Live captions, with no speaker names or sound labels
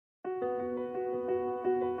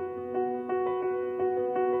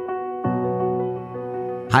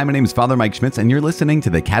Hi, my name is Father Mike Schmitz, and you're listening to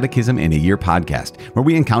the Catechism in a Year podcast, where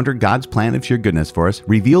we encounter God's plan of sheer goodness for us,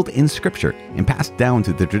 revealed in Scripture and passed down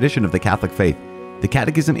through the tradition of the Catholic faith. The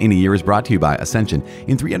Catechism in a Year is brought to you by Ascension.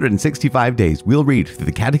 In 365 days, we'll read through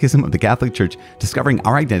the Catechism of the Catholic Church, discovering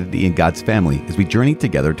our identity in God's family as we journey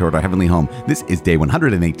together toward our heavenly home. This is day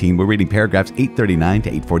 118. We're reading paragraphs 839 to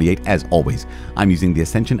 848 as always. I'm using the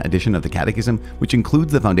Ascension edition of the Catechism, which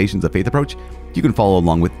includes the Foundations of Faith approach. You can follow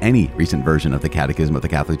along with any recent version of the Catechism of the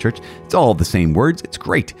Catholic Church. It's all the same words. It's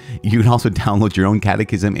great. You can also download your own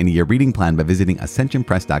Catechism in a Year reading plan by visiting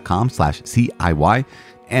ascensionpress.com/CIY.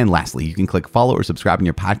 And lastly, you can click follow or subscribe in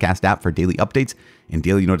your podcast app for daily updates and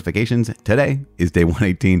daily notifications. Today is day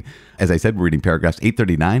 118. As I said, we're reading paragraphs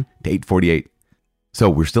 839 to 848. So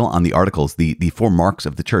we're still on the articles, the four marks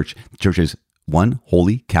of the church. The church is one,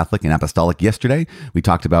 holy, Catholic, and apostolic. Yesterday, we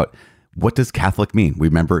talked about what does Catholic mean?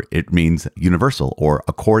 Remember, it means universal or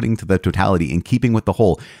according to the totality, in keeping with the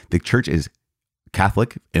whole. The church is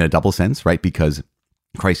Catholic in a double sense, right? Because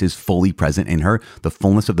Christ is fully present in her. The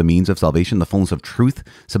fullness of the means of salvation, the fullness of truth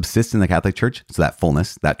subsists in the Catholic Church. So that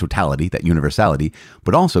fullness, that totality, that universality,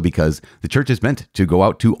 but also because the church is meant to go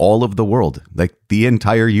out to all of the world, like the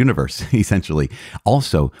entire universe, essentially.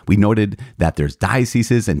 Also, we noted that there's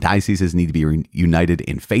dioceses, and dioceses need to be united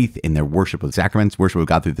in faith, in their worship of sacraments, worship of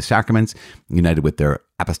God through the sacraments, united with their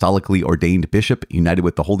apostolically ordained bishop, united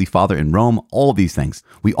with the Holy Father in Rome, all of these things.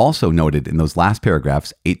 We also noted in those last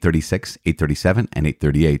paragraphs, 836, 837, and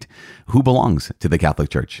 838, who belongs to the Catholic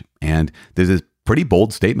Church. And there's this pretty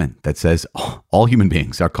bold statement that says all human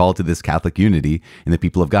beings are called to this Catholic unity in the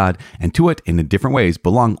people of God, and to it in different ways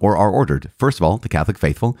belong or are ordered. First of all, the Catholic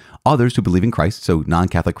faithful, others who believe in Christ, so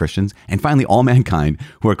non-Catholic Christians, and finally all mankind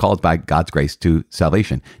who are called by God's grace to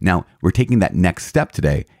salvation. Now, we're taking that next step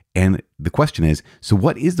today. And the question is, so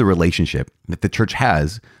what is the relationship that the church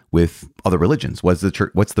has with other religions? What's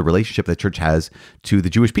the relationship the church has to the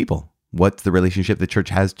Jewish people? What's the relationship the church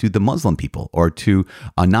has to the Muslim people or to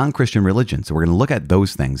a non-Christian religion? So we're going to look at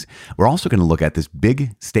those things. We're also going to look at this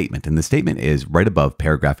big statement. And the statement is right above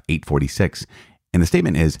paragraph 846. And the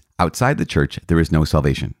statement is, outside the church, there is no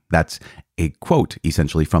salvation. That's a quote,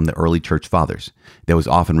 essentially, from the early church fathers that was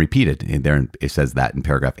often repeated. And there it says that in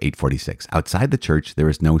paragraph 846. Outside the church, there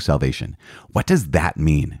is no salvation. What does that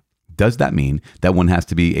mean? Does that mean that one has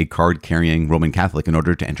to be a card-carrying Roman Catholic in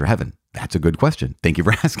order to enter heaven? That's a good question. Thank you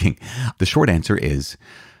for asking. The short answer is,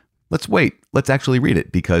 let's wait. Let's actually read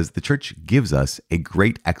it, because the church gives us a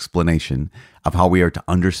great explanation of how we are to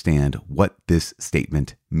understand what this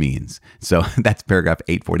statement means. So that's paragraph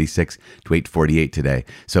 846 to 848 today.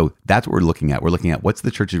 So that's what we're looking at. We're looking at what's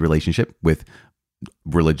the church's relationship with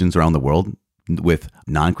religions around the world, with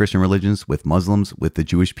non-Christian religions, with Muslims, with the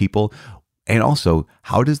Jewish people, and also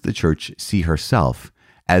how does the church see herself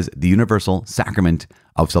as the universal sacrament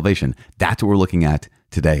of salvation? That's what we're looking at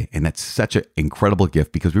today. And that's such an incredible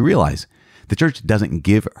gift, because we realize the church doesn't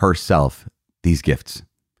give herself these gifts.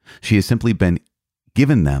 She has simply been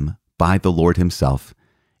given them by the Lord himself.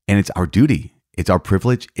 And it's our duty, it's our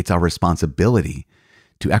privilege, it's our responsibility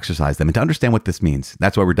to exercise them and to understand what this means.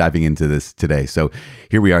 That's why we're diving into this today. So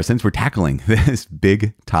here we are. Since we're tackling this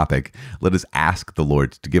big topic, let us ask the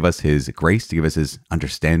Lord to give us his grace, to give us his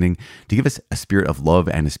understanding, to give us a spirit of love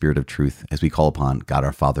and a spirit of truth as we call upon God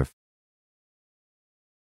our Father.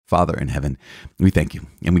 Father in heaven, we thank you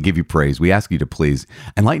and we give you praise. We ask you to please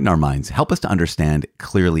enlighten our minds. Help us to understand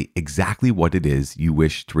clearly exactly what it is you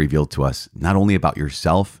wish to reveal to us, not only about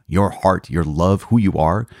yourself, your heart, your love, who you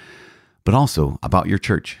are, but also about your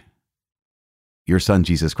church. Your Son,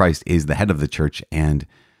 Jesus Christ, is the head of the church, and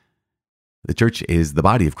the church is the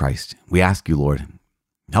body of Christ. We ask you, Lord,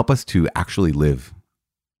 help us to actually live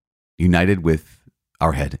united with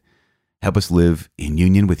our head. Help us live in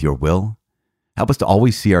union with your will. Help us to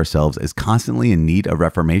always see ourselves as constantly in need of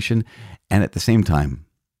reformation, and at the same time,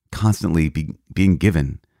 constantly being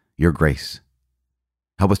given your grace.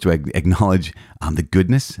 Help us to acknowledge the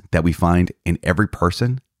goodness that we find in every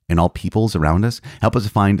person and all peoples around us. Help us to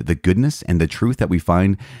find the goodness and the truth that we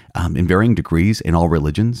find in varying degrees in all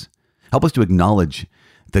religions. Help us to acknowledge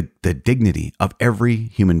the dignity of every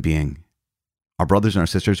human being, our brothers and our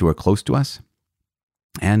sisters who are close to us,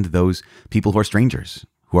 and those people who are strangers,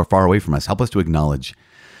 who are far away from us. Help us to acknowledge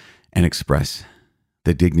and express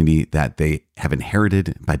the dignity that they have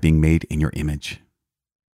inherited by being made in your image.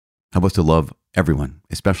 Help us to love everyone,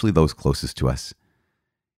 especially those closest to us.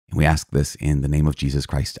 And we ask this in the name of Jesus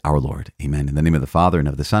Christ, our Lord. Amen. In the name of the Father, and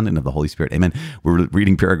of the Son, and of the Holy Spirit. Amen. We're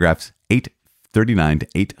reading paragraphs 839 to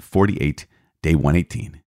 848, day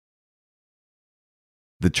 118.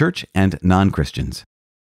 The Church and Non-Christians.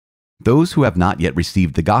 Those who have not yet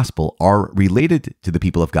received the gospel are related to the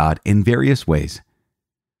people of God in various ways.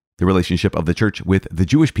 The relationship of the church with the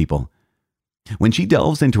Jewish people. When she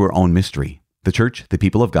delves into her own mystery, the church, the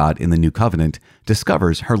people of God in the new covenant,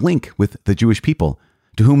 discovers her link with the Jewish people,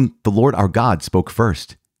 to whom the Lord our God spoke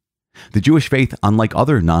first. The Jewish faith, unlike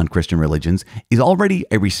other non-Christian religions, is already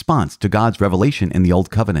a response to God's revelation in the Old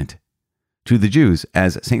Covenant. To the Jews,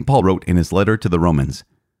 as St. Paul wrote in his letter to the Romans,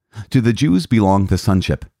 to the Jews belong the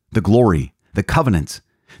sonship, the glory, the covenants,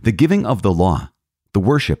 the giving of the law, the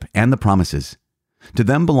worship, and the promises. To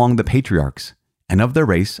them belong the patriarchs, and of their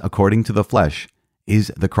race, according to the flesh,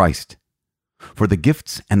 is the Christ. For the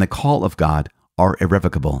gifts and the call of God are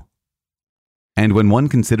irrevocable. And when one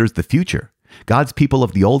considers the future, God's people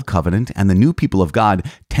of the Old Covenant and the new people of God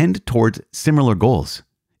tend towards similar goals,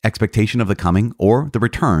 expectation of the coming or the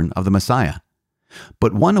return of the Messiah.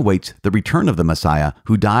 But one awaits the return of the Messiah,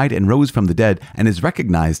 who died and rose from the dead and is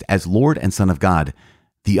recognized as Lord and Son of God.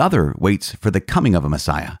 The other waits for the coming of a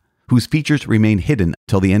Messiah, whose features remain hidden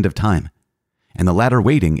till the end of time. And the latter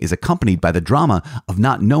waiting is accompanied by the drama of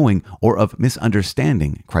not knowing or of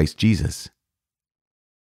misunderstanding Christ Jesus.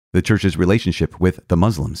 The Church's relationship with the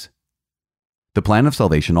Muslims. The plan of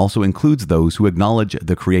salvation also includes those who acknowledge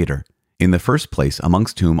the Creator, in the first place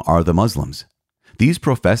amongst whom are the Muslims. These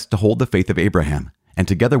profess to hold the faith of Abraham, and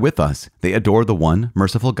together with us, they adore the one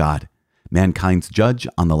merciful God, mankind's judge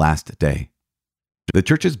on the last day. The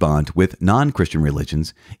Church's bond with non-Christian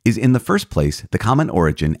religions is in the first place the common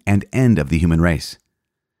origin and end of the human race.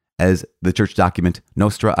 As the Church document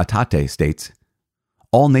Nostra Aetate states,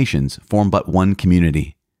 all nations form but one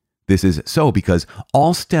community. This is so because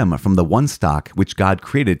all stem from the one stock which God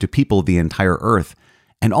created to people the entire earth,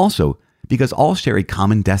 and also because all share a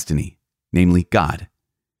common destiny, namely God.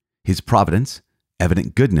 His providence,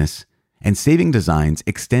 evident goodness, and saving designs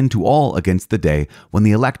extend to all against the day when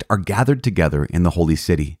the elect are gathered together in the holy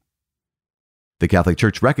city. The Catholic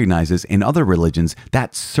Church recognizes in other religions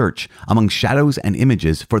that search among shadows and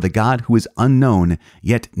images for the God who is unknown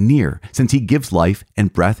yet near, since he gives life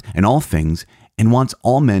and breath and all things and wants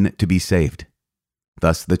all men to be saved.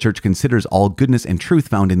 Thus, the Church considers all goodness and truth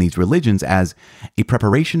found in these religions as a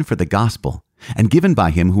preparation for the gospel, and given by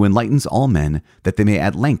him who enlightens all men, that they may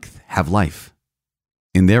at length have life.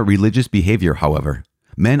 In their religious behavior, however,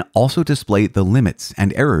 men also display the limits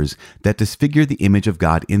and errors that disfigure the image of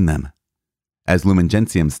God in them. As Lumen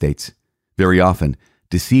Gentium states, very often,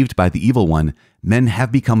 deceived by the evil one, men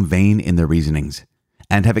have become vain in their reasonings,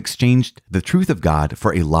 and have exchanged the truth of God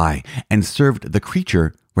for a lie, and served the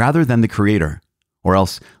creature rather than the Creator. Or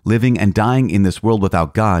else, living and dying in this world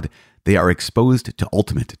without God, they are exposed to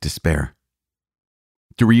ultimate despair.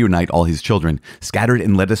 To reunite all his children, scattered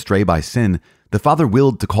and led astray by sin, the Father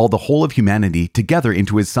willed to call the whole of humanity together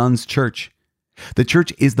into his Son's church. The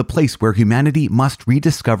church is the place where humanity must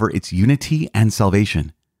rediscover its unity and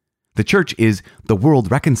salvation. The church is the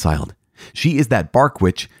world reconciled. She is that bark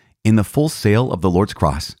which, in the full sail of the Lord's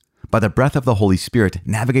cross, by the breath of the Holy Spirit,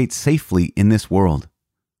 navigates safely in this world.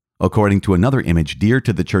 According to another image dear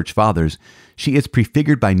to the Church Fathers, she is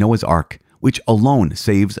prefigured by Noah's Ark, which alone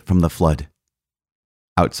saves from the flood.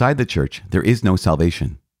 Outside the church, there is no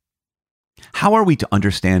salvation. How are we to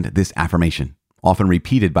understand this affirmation, often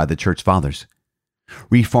repeated by the Church Fathers?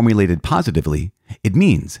 Reformulated positively, it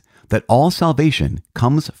means that all salvation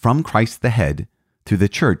comes from Christ the head through the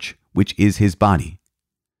church, which is his body.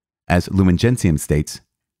 As Lumen Gentium states,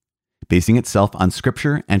 basing itself on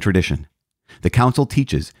Scripture and tradition, the Council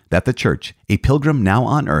teaches that the church, a pilgrim now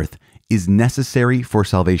on earth, is necessary for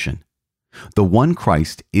salvation. The one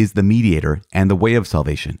Christ is the mediator and the way of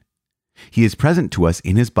salvation. He is present to us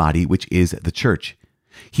in his body, which is the church.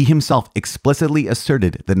 He himself explicitly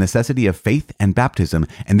asserted the necessity of faith and baptism,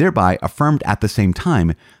 and thereby affirmed at the same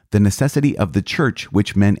time the necessity of the church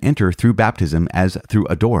which men enter through baptism as through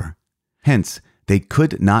a door. Hence, they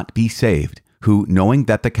could not be saved, who, knowing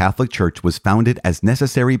that the Catholic Church was founded as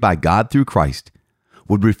necessary by God through Christ,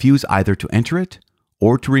 would refuse either to enter it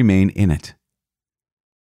or to remain in it.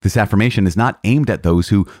 This affirmation is not aimed at those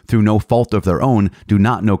who, through no fault of their own, do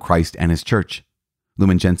not know Christ and his church.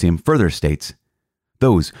 Lumen Gentium further states,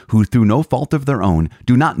 those who, through no fault of their own,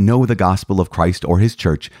 do not know the gospel of Christ or his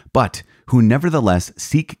church, but who nevertheless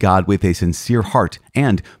seek God with a sincere heart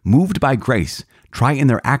and, moved by grace, try in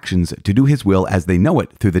their actions to do his will as they know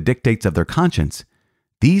it through the dictates of their conscience,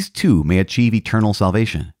 these too may achieve eternal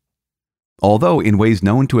salvation. Although in ways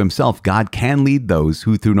known to himself, God can lead those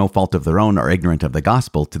who through no fault of their own are ignorant of the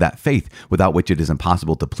gospel to that faith without which it is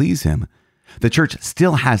impossible to please him, the church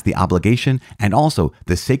still has the obligation and also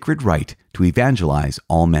the sacred right to evangelize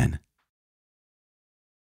all men.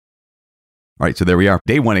 All right, so there we are.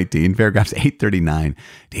 Day 118, paragraphs 839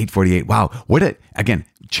 to 848. Wow, what a, again,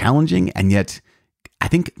 challenging and yet I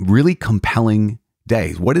think really compelling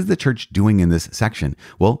day. What is the church doing in this section?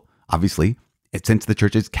 Well, obviously, since the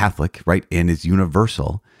church is Catholic, right, and is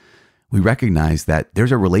universal, we recognize that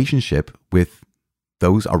there's a relationship with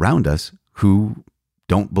those around us who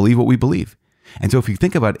don't believe what we believe. And so if you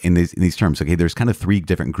think about it in these terms, okay, there's kind of three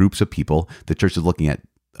different groups of people the church is looking at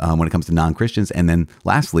when it comes to non-Christians. And then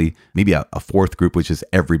lastly, maybe a fourth group, which is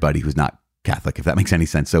everybody who's not Catholic, if that makes any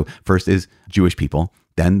sense. So first is Jewish people,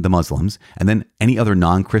 then the Muslims, and then any other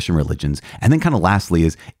non-Christian religions. And then kind of lastly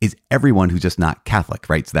is everyone who's just not Catholic,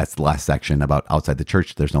 right? So that's the last section about outside the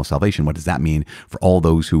church, there's no salvation. What does that mean for all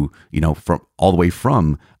those who, from all the way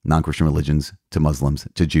from non-Christian religions to Muslims,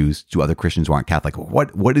 to Jews, to other Christians who aren't Catholic?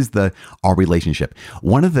 What is our relationship?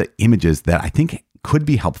 One of the images that I think could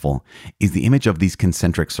be helpful is the image of these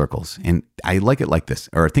concentric circles. And I like it like this,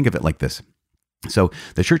 or think of it like this. So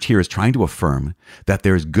the church here is trying to affirm that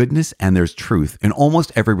there's goodness and there's truth in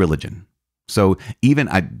almost every religion. So even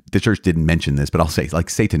the church didn't mention this, but I'll say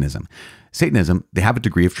like Satanism. Satanism, they have a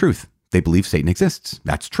degree of truth. They believe Satan exists.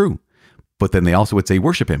 That's true. But then they also would say,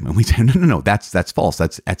 worship him. And we say, no, that's false.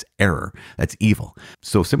 That's error. That's evil.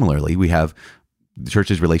 So similarly, we have the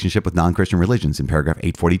church's relationship with non-Christian religions in paragraph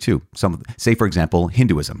 842. Say, for example,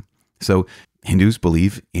 Hinduism. So Hindus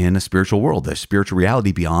believe in a spiritual world, a spiritual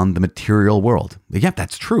reality beyond the material world. Yeah,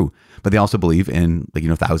 that's true. But they also believe in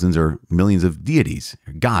thousands or millions of deities,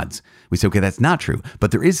 or gods. We say, okay, that's not true.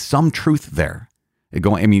 But there is some truth there.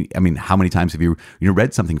 I mean, how many times have you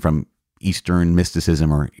read something from Eastern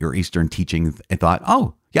mysticism or Eastern teaching and thought,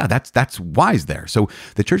 oh, yeah, that's wise there. So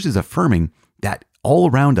the church is affirming that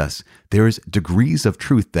all around us, there's degrees of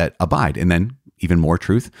truth that abide. And then even more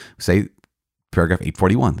truth, say, paragraph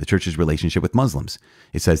 841, the church's relationship with Muslims.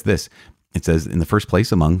 It says this. It says, in the first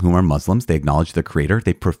place, among whom are Muslims, they acknowledge their creator.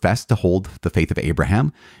 They profess to hold the faith of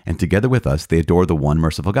Abraham. And together with us, they adore the one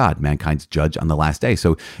merciful God, mankind's judge on the last day.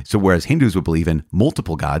 So whereas Hindus would believe in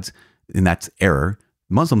multiple gods, and that's error,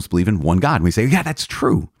 Muslims believe in one God. And we say, yeah, that's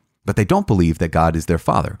true. But they don't believe that God is their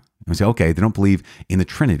father. And we say, okay, they don't believe in the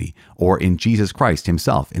Trinity or in Jesus Christ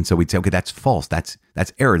himself. And so we'd say, okay, that's false. That's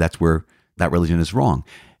error. That's where that religion is wrong.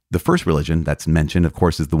 The first religion that's mentioned, of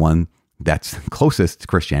course, is the one that's closest to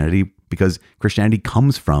Christianity because Christianity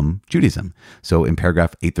comes from Judaism. So in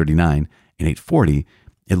paragraph 839 and 840,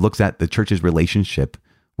 it looks at the church's relationship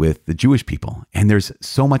with the Jewish people. And there's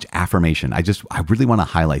so much affirmation. I really want to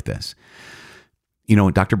highlight this.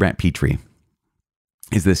 Dr. Brant Petrie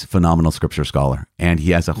is this phenomenal scripture scholar, and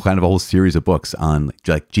he has a whole series of books on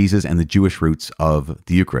like Jesus and the Jewish roots of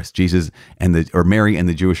the Eucharist, or Mary and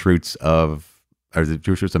the Jewish roots of, or the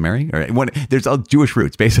Jewish roots of Mary? There's all Jewish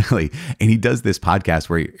roots, basically. And he does this podcast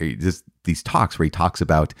where he does these talks where he talks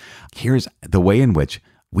about, here's the way in which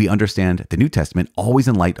we understand the New Testament always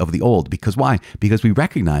in light of the Old. Because why? Because we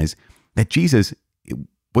recognize that Jesus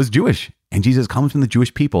was Jewish and Jesus comes from the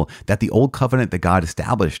Jewish people, that the old covenant that God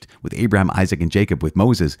established with Abraham, Isaac, and Jacob, with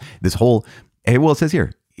Moses, it says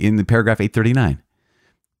here in the paragraph 839,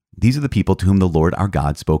 these are the people to whom the Lord our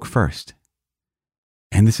God spoke first.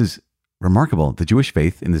 And this is remarkable. The Jewish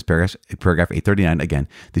faith in this paragraph 839, again,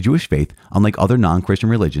 the Jewish faith, unlike other non-Christian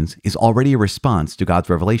religions, is already a response to God's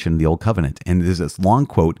revelation in the Old Covenant. And there's this long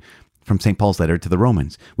quote from St. Paul's letter to the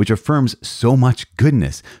Romans, which affirms so much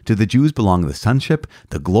goodness. To the Jews belong the sonship,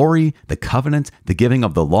 the glory, the covenant, the giving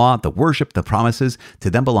of the law, the worship, the promises. To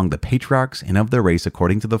them belong the patriarchs, and of their race,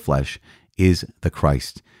 according to the flesh, is the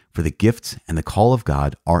Christ. For the gifts and the call of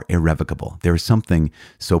God are irrevocable. There is something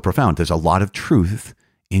so profound. There's a lot of truth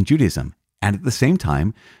in Judaism. And at the same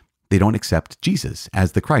time, they don't accept Jesus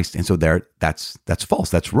as the Christ. And so that's false.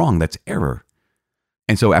 That's wrong. That's error.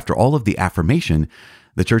 And so after all of the affirmation,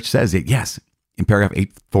 the church says that, yes, in paragraph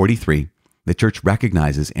 843, the church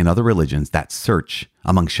recognizes in other religions that search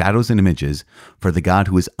among shadows and images for the God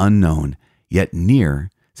who is unknown, yet near,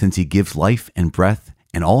 since he gives life and breath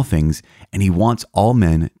and all things, and he wants all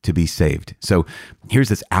men to be saved. So here's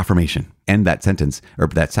this affirmation. And that sentence, or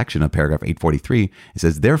that section of paragraph 843, it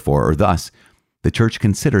says, therefore, or thus, the church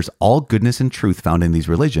considers all goodness and truth found in these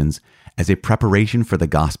religions as a preparation for the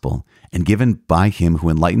gospel and given by him who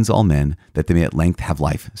enlightens all men that they may at length have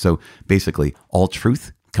life. So basically, all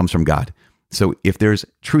truth comes from God. So if there's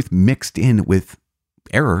truth mixed in with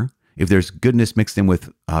error, if there's goodness mixed in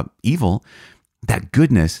with evil, that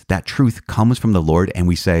goodness, that truth comes from the Lord, and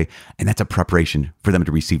we say, and that's a preparation for them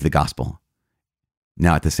to receive the gospel.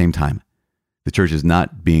 Now, at the same time, the church is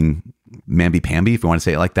not being mamby-pamby, if you want to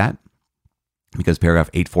say it like that, because paragraph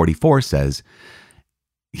 844 says,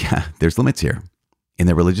 yeah, there's limits here. In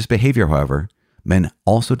their religious behavior, however, men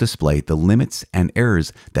also display the limits and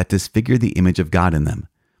errors that disfigure the image of God in them.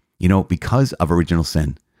 Because of original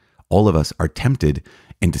sin, all of us are tempted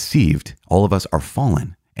and deceived. All of us are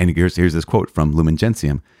fallen. And here's this quote from Lumen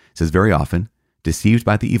Gentium. It says, very often, deceived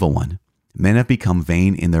by the evil one, men have become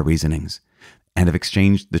vain in their reasonings and have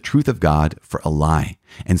exchanged the truth of God for a lie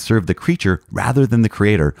and served the creature rather than the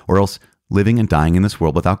creator, or else living and dying in this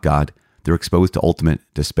world without God, they're exposed to ultimate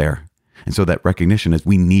despair. And so that recognition is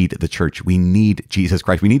we need the church. We need Jesus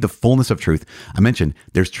Christ. We need the fullness of truth. I mentioned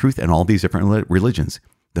there's truth in all these different religions.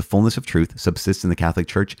 The fullness of truth subsists in the Catholic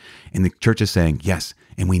Church, and the church is saying, yes,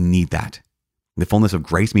 and we need that. The fullness of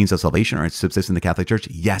grace means of salvation, or it subsists in the Catholic Church.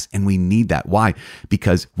 Yes, and we need that. Why?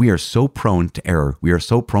 Because we are so prone to error. We are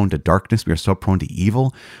so prone to darkness. We are so prone to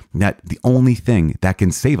evil that the only thing that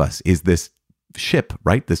can save us is this ship,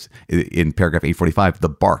 right? This, in paragraph 845, the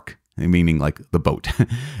bark, meaning like the boat,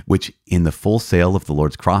 which in the full sail of the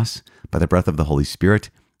Lord's cross, by the breath of the Holy Spirit,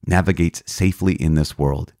 navigates safely in this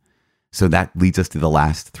world. So that leads us to the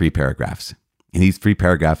last 3 paragraphs. And these 3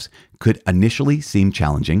 paragraphs could initially seem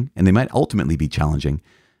challenging, and they might ultimately be challenging,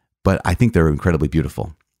 but I think they're incredibly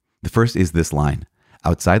beautiful. The first is this line: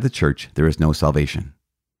 outside the church, there is no salvation.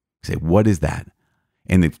 You say, what is that?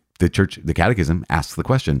 And the church, the Catechism asks the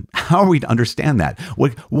question, how are we to understand that?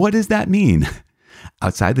 What does that mean?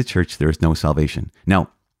 Outside the church, there is no salvation.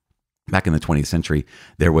 Now, back in the 20th century,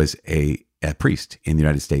 there was a priest in the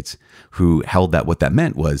United States who held that what that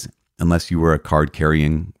meant was, unless you were a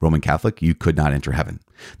card-carrying Roman Catholic, you could not enter heaven.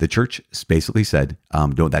 The church basically said,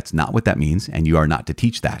 no, that's not what that means, and you are not to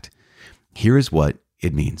teach that. Here is what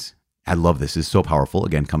it means. I love this. It's so powerful.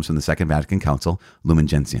 Again, comes from the Second Vatican Council, Lumen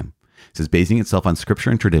Gentium. It says, basing itself on scripture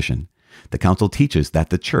and tradition, the council teaches that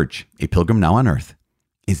the church, a pilgrim now on earth,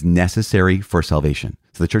 is necessary for salvation.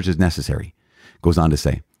 So the church is necessary. Goes on to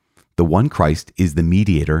say, the one Christ is the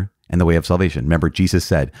mediator and the way of salvation. Remember, Jesus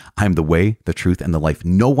said, I am the way, the truth, and the life.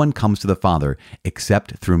 No one comes to the Father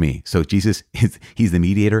except through me. So Jesus, he's the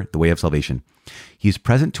mediator, the way of salvation. He's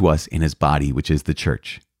present to us in his body, which is the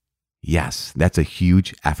church. Yes, that's a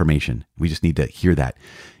huge affirmation. We just need to hear that.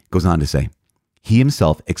 Goes on to say, he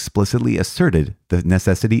himself explicitly asserted the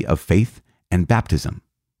necessity of faith and baptism,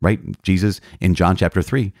 right? Jesus, in John chapter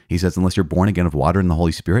 3, he says, unless you're born again of water and the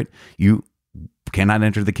Holy Spirit, you cannot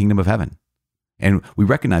enter the kingdom of heaven. And we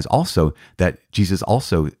recognize also that Jesus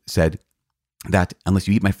also said that unless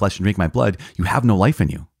you eat my flesh and drink my blood, you have no life in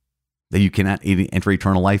you, that you cannot enter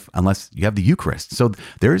eternal life unless you have the Eucharist. So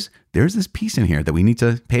there's this piece in here that we need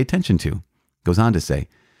to pay attention to. Goes on to say,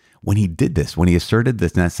 when he did this, when he asserted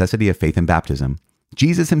the necessity of faith and baptism,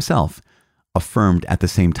 Jesus himself affirmed at the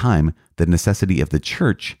same time the necessity of the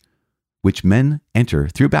church, which men enter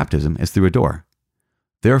through baptism as through a door.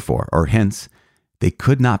 Therefore, or hence, they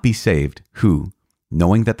could not be saved who,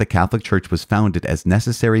 knowing that the Catholic Church was founded as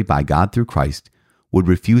necessary by God through Christ, would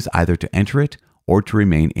refuse either to enter it or to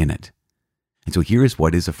remain in it. And so here is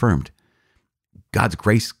what is affirmed. God's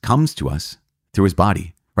grace comes to us through his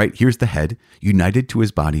body, right? Here's the head, united to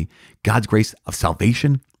his body. God's grace of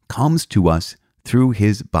salvation comes to us through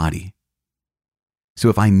his body. So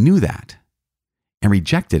if I knew that and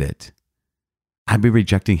rejected it, I'd be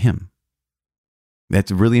rejecting him.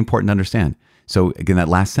 That's really important to understand. So again, that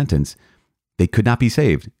last sentence, they could not be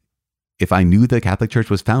saved. If I knew the Catholic Church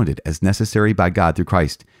was founded as necessary by God through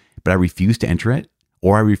Christ, but I refused to enter it,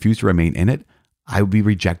 or I refused to remain in it, I would be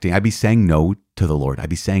rejecting, I'd be saying no to the Lord. I'd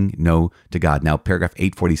be saying no to God. Now, paragraph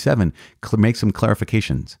 847 makes some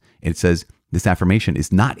clarifications. It says, this affirmation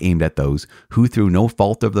is not aimed at those who through no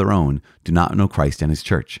fault of their own do not know Christ and his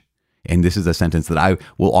church. And this is a sentence that I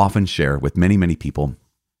will often share with many, many people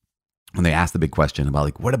when they ask the big question about,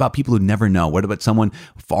 like, what about people who never know? What about someone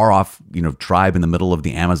far off, tribe in the middle of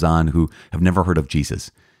the Amazon who have never heard of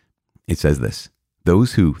Jesus? It says this,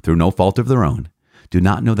 those who, through no fault of their own, do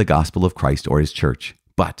not know the gospel of Christ or his church,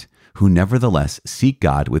 but who nevertheless seek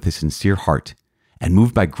God with a sincere heart and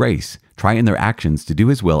moved by grace, try in their actions to do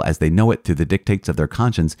his will as they know it through the dictates of their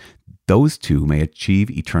conscience, those two may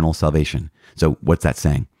achieve eternal salvation. So what's that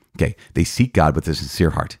saying? Okay, they seek God with a sincere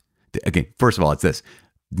heart. Again, first of all, it's this.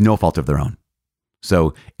 No fault of their own.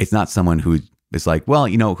 So it's not someone who is like, well,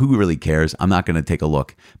 who really cares? I'm not going to take a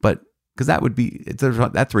look. But because that would be,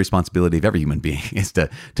 that's the responsibility of every human being is to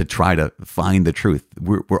try to find the truth.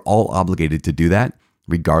 We're all obligated to do that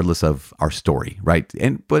regardless of our story, right?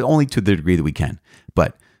 But only to the degree that we can.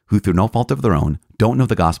 But who through no fault of their own don't know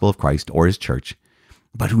the gospel of Christ or his church,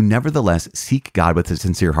 but who nevertheless seek God with a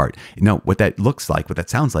sincere heart. What that looks like, what that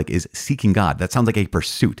sounds like is seeking God. That sounds like a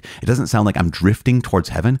pursuit. It doesn't sound like I'm drifting towards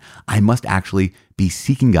heaven. I must actually be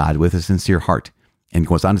seeking God with a sincere heart. And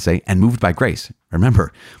goes on to say, and moved by grace.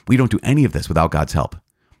 Remember, we don't do any of this without God's help.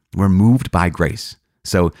 We're moved by grace.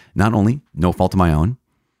 So not only no fault of my own,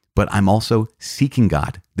 but I'm also seeking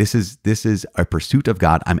God. This is a pursuit of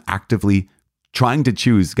God. I'm actively trying to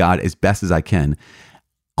choose God as best as I can.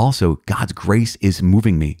 Also, God's grace is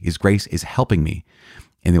moving me. His grace is helping me.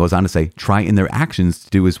 And it goes on to say, try in their actions to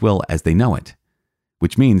do his will as they know it.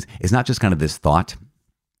 Which means it's not just kind of this thought,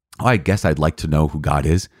 oh, I guess I'd like to know who God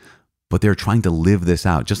is, but they're trying to live this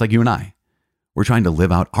out, just like you and I. We're trying to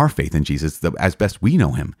live out our faith in Jesus as best we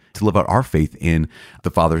know him, to live out our faith in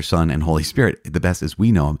the Father, Son, and Holy Spirit the best as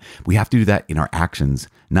we know him. We have to do that in our actions,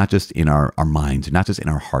 not just in our minds, not just in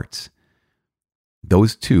our hearts.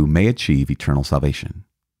 Those two may achieve eternal salvation.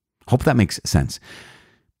 Hope that makes sense.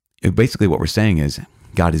 Basically, what we're saying is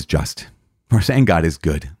God is just. We're saying God is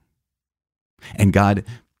good. And God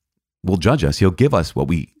will judge us. He'll give us what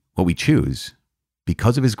we choose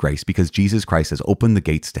because of his grace, because Jesus Christ has opened the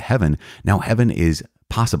gates to heaven. Now heaven is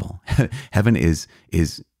possible. Heaven is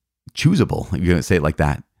choosable, if you're going to say it like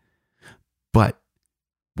that. But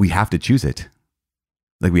we have to choose it.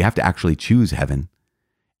 Like we have to actually choose heaven.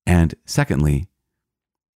 And secondly,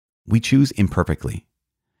 we choose imperfectly.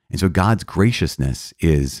 And so God's graciousness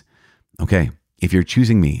is, okay, if you're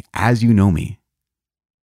choosing me as you know me,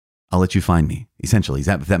 I'll let you find me, essentially.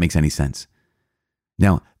 If that makes any sense.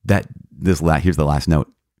 Now, here's the last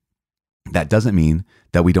note. That doesn't mean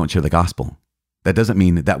that we don't share the gospel. That doesn't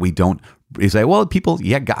mean that we don't say, well, people,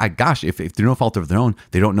 yeah, gosh, if they're no fault of their own,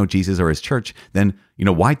 they don't know Jesus or his church, then,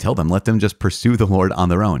 why tell them? Let them just pursue the Lord on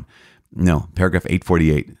their own. No, paragraph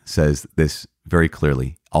 848 says this very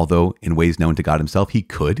clearly. Although in ways known to God himself, he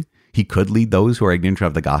could lead those who are ignorant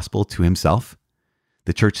of the gospel to himself.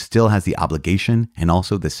 The church still has the obligation and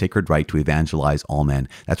also the sacred right to evangelize all men.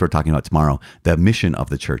 That's what we're talking about tomorrow. The mission of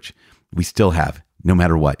the church. We still have, no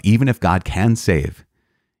matter what, even if God can save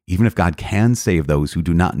those who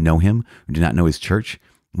do not know him, who do not know his church,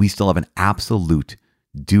 we still have an absolute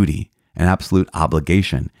duty, an absolute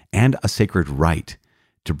obligation, and a sacred right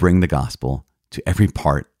to bring the gospel to every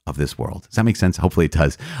part of this world. Does that make sense? Hopefully it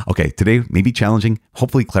does. Okay, today may be challenging,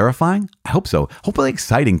 hopefully clarifying. I hope so. Hopefully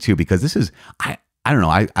exciting too, because this is, I don't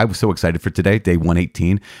know. I was so excited for today, day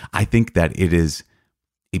 118. I think that it is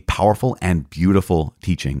a powerful and beautiful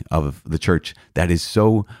teaching of the church that is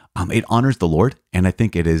so, it honors the Lord. And I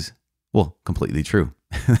think it is, completely true,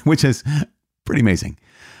 which is pretty amazing.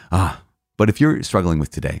 But if you're struggling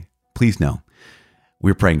with today, please know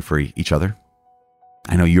we're praying for each other.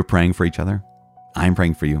 I know you're praying for each other. I'm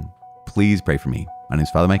praying for you. Please pray for me. My name is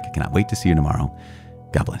Father Mike. I cannot wait to see you tomorrow.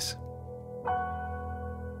 God bless.